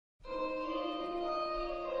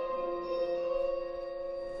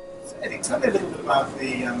I think tell me a little bit about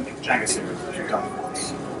the Mick Jagger series that you've done.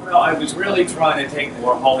 Well, I was really trying to take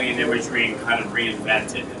more Holian imagery and kind of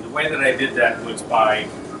reinvent it. And the way that I did that was by,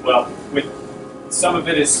 well, with some of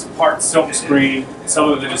it is part silk screen, some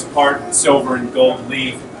of it is part silver and gold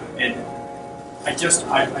leaf, and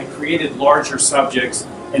I created larger subjects,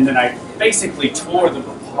 and then I basically tore them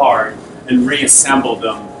apart and reassembled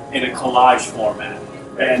them in a collage format.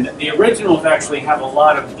 And the originals actually have a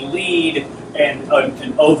lot of bleed and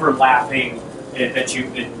overlapping that you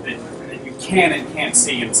can and can't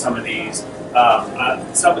see in some of these.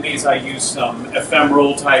 Some of these I use some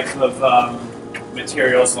ephemeral type of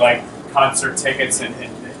materials like concert tickets and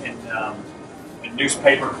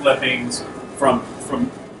newspaper clippings from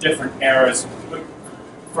different eras,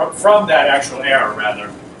 from that actual era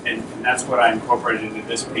rather, and that's what I incorporated into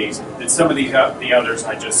this piece. And some of the others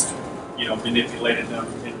I just manipulated them.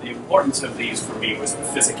 And the importance of these for me was the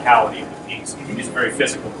physicality of the piece. These are very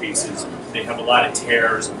physical pieces. They have a lot of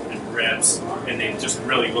tears and rips, and they just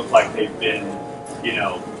really look like they've been,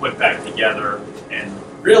 put back together and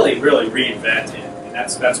really, really reinvented. And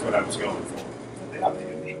that's what I was going for.